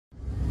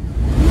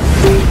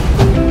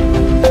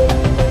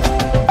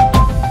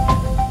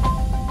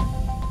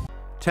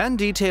10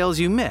 details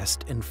you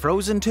missed in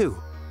Frozen 2.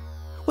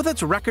 With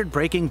its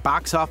record-breaking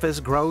box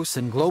office gross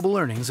and global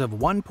earnings of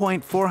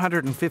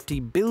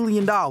 $1.450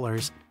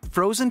 billion,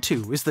 Frozen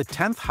 2 is the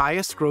 10th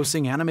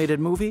highest-grossing animated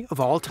movie of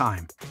all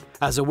time.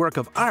 As a work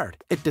of art,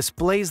 it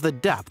displays the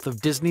depth of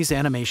Disney's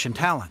animation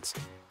talents.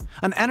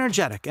 An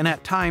energetic and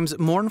at times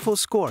mournful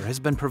score has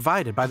been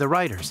provided by the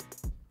writers.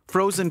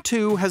 Frozen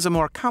 2 has a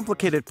more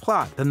complicated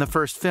plot than the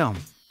first film,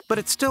 but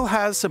it still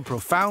has some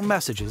profound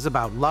messages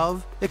about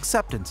love,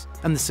 acceptance,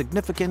 and the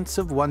significance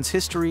of one's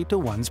history to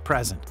one's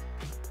present.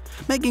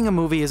 Making a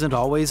movie isn't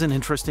always an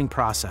interesting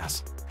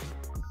process.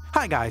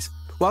 Hi guys,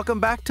 welcome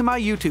back to my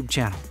YouTube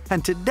channel,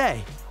 and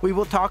today we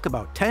will talk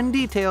about 10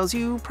 details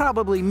you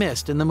probably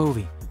missed in the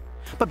movie.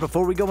 But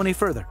before we go any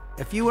further,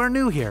 if you are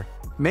new here,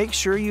 make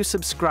sure you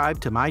subscribe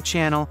to my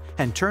channel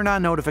and turn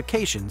on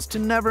notifications to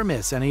never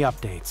miss any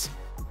updates.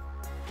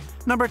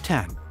 Number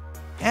 10.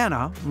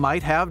 Anna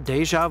might have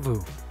déjà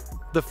vu.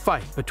 The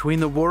fight between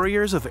the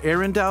warriors of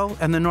Arendelle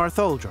and the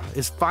Northuldra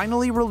is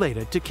finally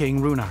related to King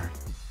Runard.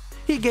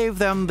 He gave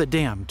them the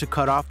dam to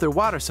cut off their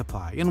water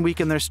supply and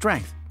weaken their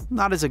strength,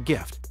 not as a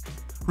gift.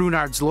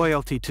 Runard's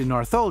loyalty to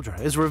Northuldra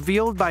is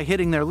revealed by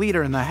hitting their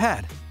leader in the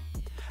head.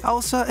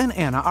 Elsa and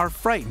Anna are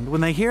frightened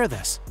when they hear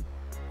this.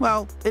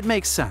 Well, it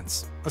makes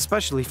sense,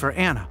 especially for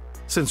Anna,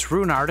 since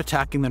Runard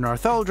attacking the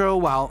Northuldra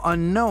while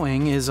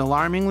unknowing is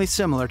alarmingly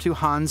similar to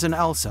Hans and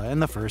Elsa in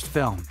the first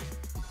film.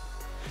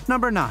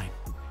 Number 9.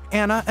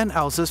 Anna and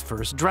Elsa's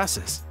first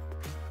dresses.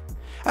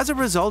 As a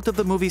result of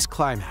the movie's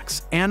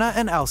climax, Anna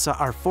and Elsa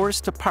are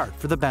forced to part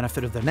for the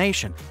benefit of the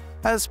nation,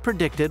 as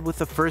predicted with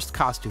the first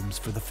costumes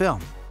for the film.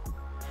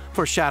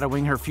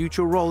 Foreshadowing her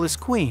future role as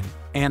queen,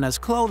 Anna's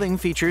clothing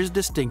features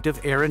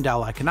distinctive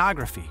Arendelle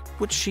iconography,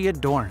 which she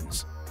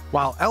adorns.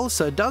 While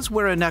Elsa does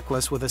wear a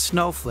necklace with a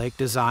snowflake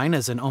design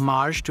as an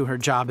homage to her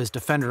job as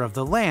defender of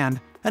the land,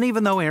 and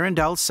even though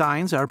Arendelle's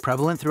signs are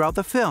prevalent throughout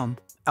the film,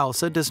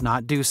 Elsa does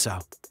not do so.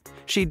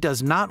 She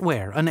does not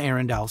wear an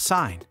Arendelle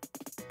sign.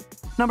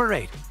 Number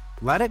 8.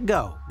 Let It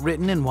Go,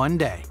 written in one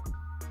day.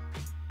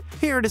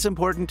 Here it is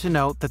important to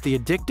note that the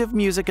addictive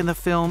music in the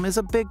film is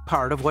a big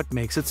part of what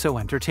makes it so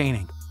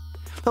entertaining.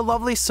 The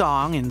lovely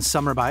song in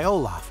Summer by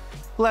Olaf,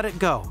 Let It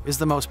Go, is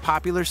the most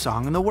popular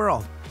song in the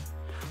world.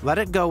 Let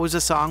It Go is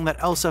a song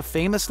that Elsa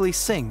famously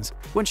sings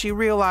when she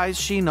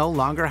realizes she no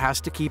longer has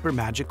to keep her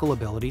magical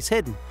abilities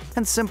hidden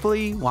and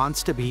simply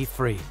wants to be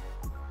free.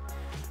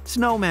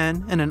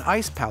 Snowmen and an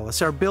ice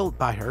palace are built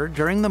by her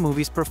during the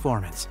movie's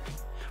performance.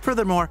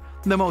 Furthermore,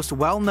 the most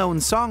well-known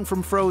song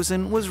from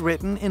Frozen was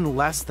written in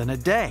less than a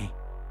day.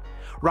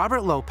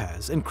 Robert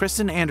Lopez and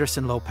Kristen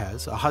Anderson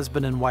Lopez, a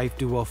husband and wife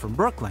duo from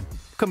Brooklyn,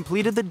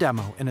 completed the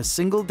demo in a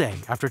single day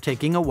after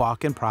taking a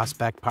walk in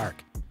Prospect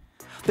Park.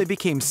 They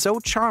became so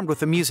charmed with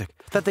the music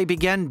that they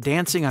began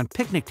dancing on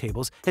picnic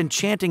tables and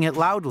chanting it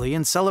loudly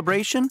in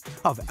celebration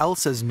of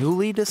Elsa's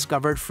newly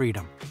discovered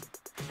freedom.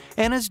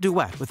 Anna's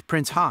duet with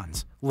Prince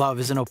Hans, Love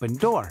is an Open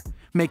Door,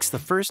 makes the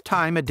first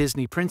time a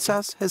Disney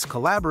princess has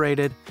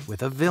collaborated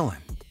with a villain.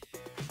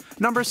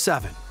 Number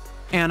 7.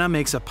 Anna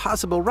makes a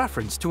possible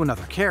reference to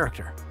another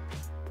character.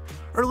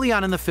 Early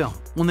on in the film,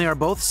 when they are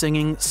both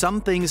singing Some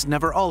Things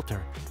Never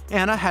Alter,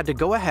 Anna had to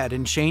go ahead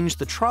and change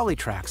the trolley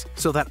tracks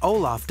so that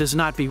Olaf does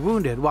not be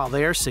wounded while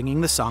they are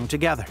singing the song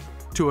together.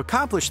 To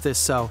accomplish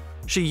this,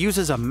 she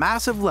uses a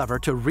massive lever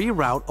to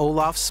reroute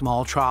Olaf's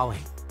small trolley.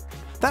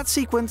 That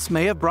sequence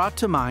may have brought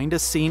to mind a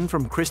scene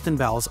from Kristen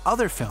Bell's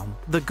other film,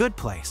 The Good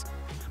Place.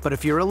 But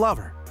if you're a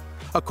lover,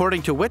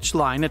 according to which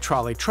line a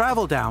trolley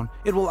traveled down,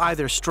 it will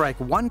either strike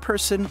one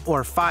person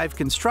or 5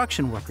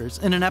 construction workers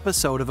in an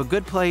episode of A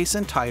Good Place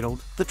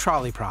entitled The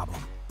Trolley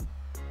Problem.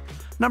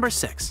 Number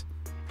 6.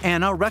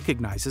 Anna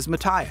recognizes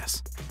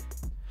Matthias.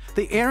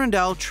 The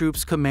Arendelle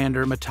Troops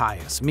commander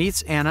Matthias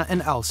meets Anna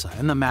and Elsa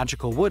in the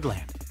magical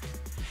woodland.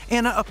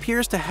 Anna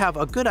appears to have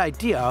a good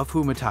idea of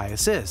who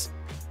Matthias is.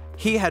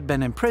 He had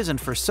been imprisoned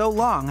for so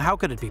long, how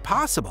could it be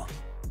possible?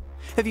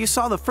 If you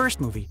saw the first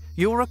movie,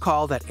 you'll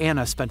recall that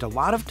Anna spent a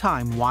lot of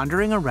time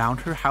wandering around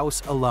her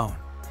house alone.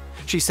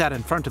 She sat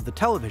in front of the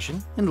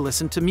television and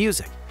listened to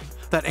music.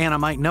 That Anna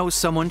might know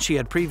someone she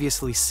had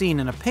previously seen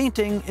in a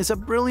painting is a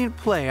brilliant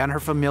play on her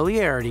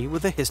familiarity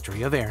with the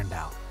history of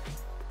Arendelle.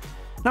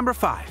 Number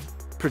 5.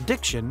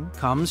 Prediction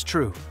comes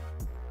true.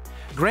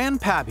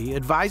 Grandpappy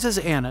advises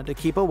Anna to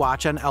keep a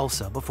watch on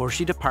Elsa before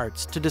she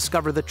departs to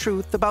discover the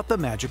truth about the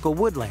magical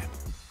woodland.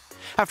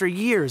 After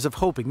years of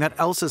hoping that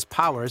Elsa's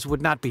powers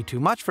would not be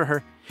too much for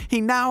her, he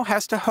now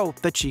has to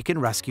hope that she can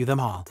rescue them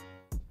all.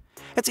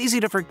 It's easy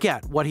to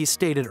forget what he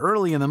stated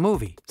early in the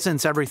movie,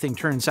 since everything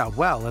turns out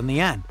well in the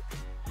end.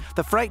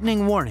 The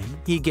frightening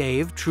warning he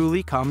gave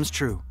truly comes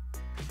true.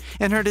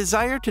 In her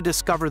desire to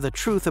discover the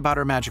truth about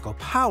her magical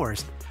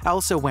powers,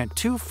 Elsa went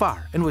too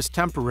far and was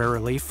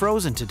temporarily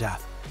frozen to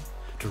death.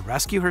 To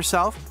rescue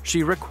herself,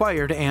 she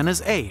required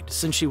Anna's aid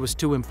since she was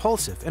too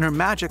impulsive and her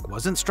magic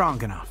wasn't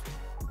strong enough.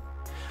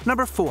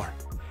 Number 4.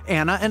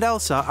 Anna and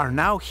Elsa are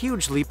now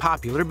hugely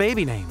popular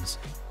baby names.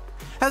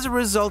 As a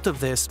result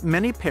of this,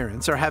 many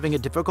parents are having a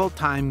difficult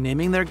time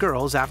naming their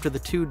girls after the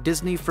 2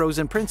 Disney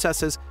Frozen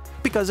princesses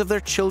because of their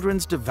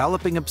children's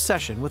developing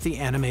obsession with the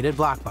animated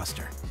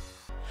blockbuster.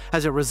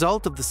 As a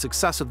result of the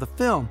success of the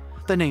film,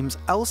 the names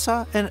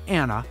Elsa and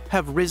Anna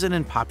have risen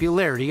in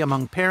popularity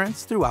among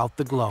parents throughout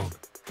the globe.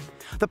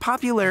 The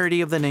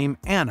popularity of the name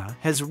Anna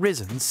has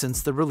risen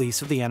since the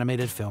release of the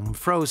animated film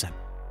Frozen.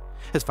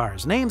 As far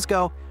as names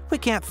go, we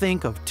can't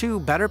think of two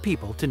better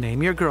people to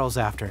name your girls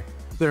after.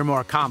 They're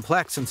more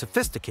complex and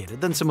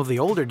sophisticated than some of the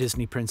older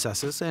Disney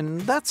princesses,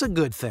 and that's a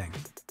good thing.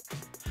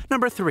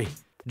 Number 3.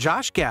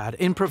 Josh Gad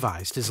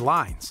improvised his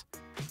lines.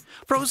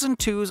 Frozen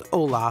 2's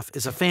Olaf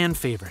is a fan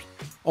favorite.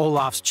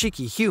 Olaf's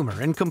cheeky humor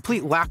and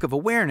complete lack of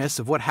awareness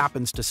of what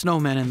happens to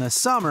snowmen in the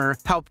summer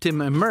helped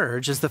him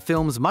emerge as the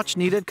film's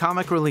much-needed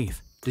comic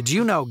relief. Did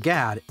you know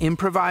Gad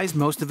improvised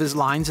most of his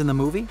lines in the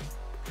movie?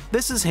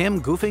 This is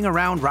him goofing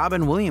around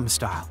Robin Williams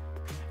style.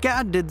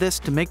 Gad did this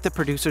to make the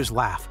producers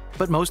laugh,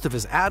 but most of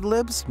his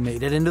ad-libs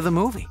made it into the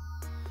movie.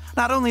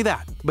 Not only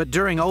that, but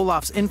during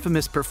Olaf's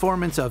infamous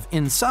performance of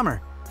In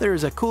Summer, there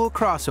is a cool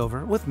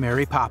crossover with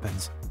Mary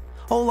Poppins.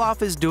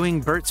 Olaf is doing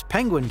Bert's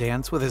penguin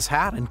dance with his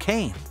hat and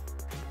cane.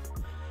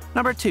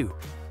 Number 2.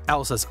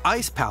 Elsa's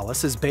Ice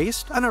Palace is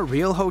based on a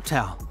real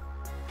hotel.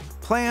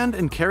 Planned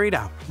and carried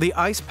out, the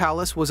Ice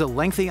Palace was a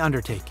lengthy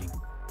undertaking.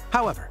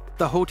 However,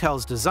 the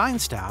hotel's design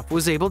staff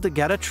was able to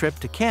get a trip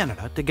to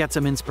Canada to get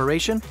some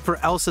inspiration for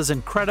Elsa's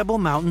incredible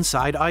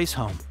mountainside ice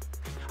home.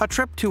 A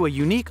trip to a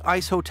unique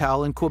ice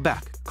hotel in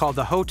Quebec called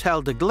the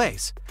Hotel de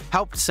Glace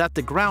helped set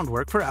the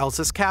groundwork for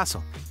Elsa's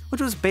castle,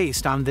 which was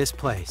based on this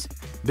place.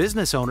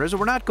 Business owners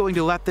were not going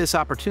to let this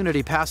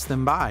opportunity pass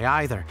them by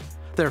either.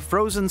 Their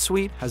Frozen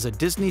suite has a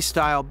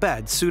Disney-style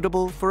bed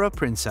suitable for a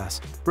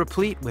princess,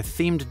 replete with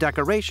themed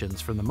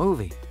decorations from the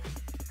movie.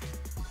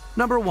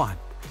 Number 1.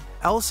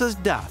 Elsa's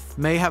death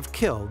may have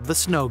killed the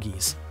snow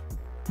geese.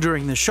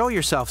 During the Show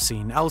Yourself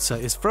scene, Elsa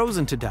is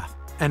frozen to death,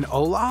 and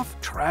Olaf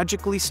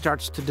tragically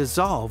starts to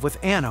dissolve with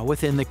Anna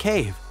within the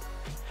cave.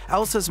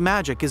 Elsa's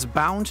magic is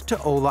bound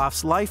to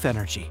Olaf's life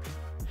energy.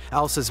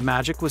 Elsa's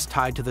magic was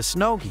tied to the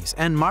snow geese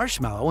and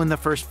Marshmallow in the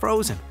first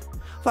Frozen.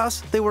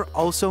 Thus, they were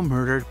also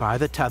murdered by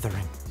the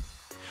tethering.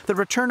 The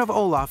return of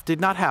Olaf did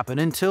not happen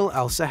until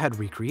Elsa had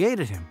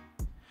recreated him.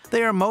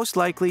 They are most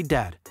likely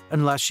dead,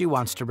 unless she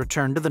wants to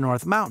return to the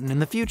North Mountain in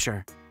the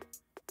future.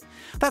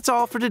 That's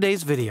all for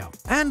today's video,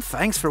 and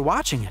thanks for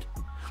watching it.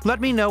 Let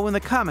me know in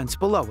the comments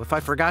below if I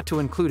forgot to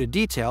include a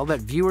detail that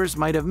viewers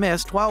might have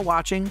missed while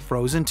watching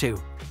Frozen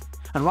 2.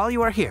 And while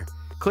you are here,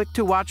 click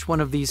to watch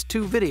one of these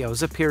 2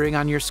 videos appearing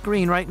on your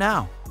screen right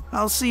now.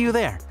 I'll see you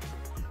there.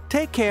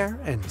 Take care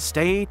and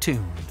stay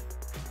tuned.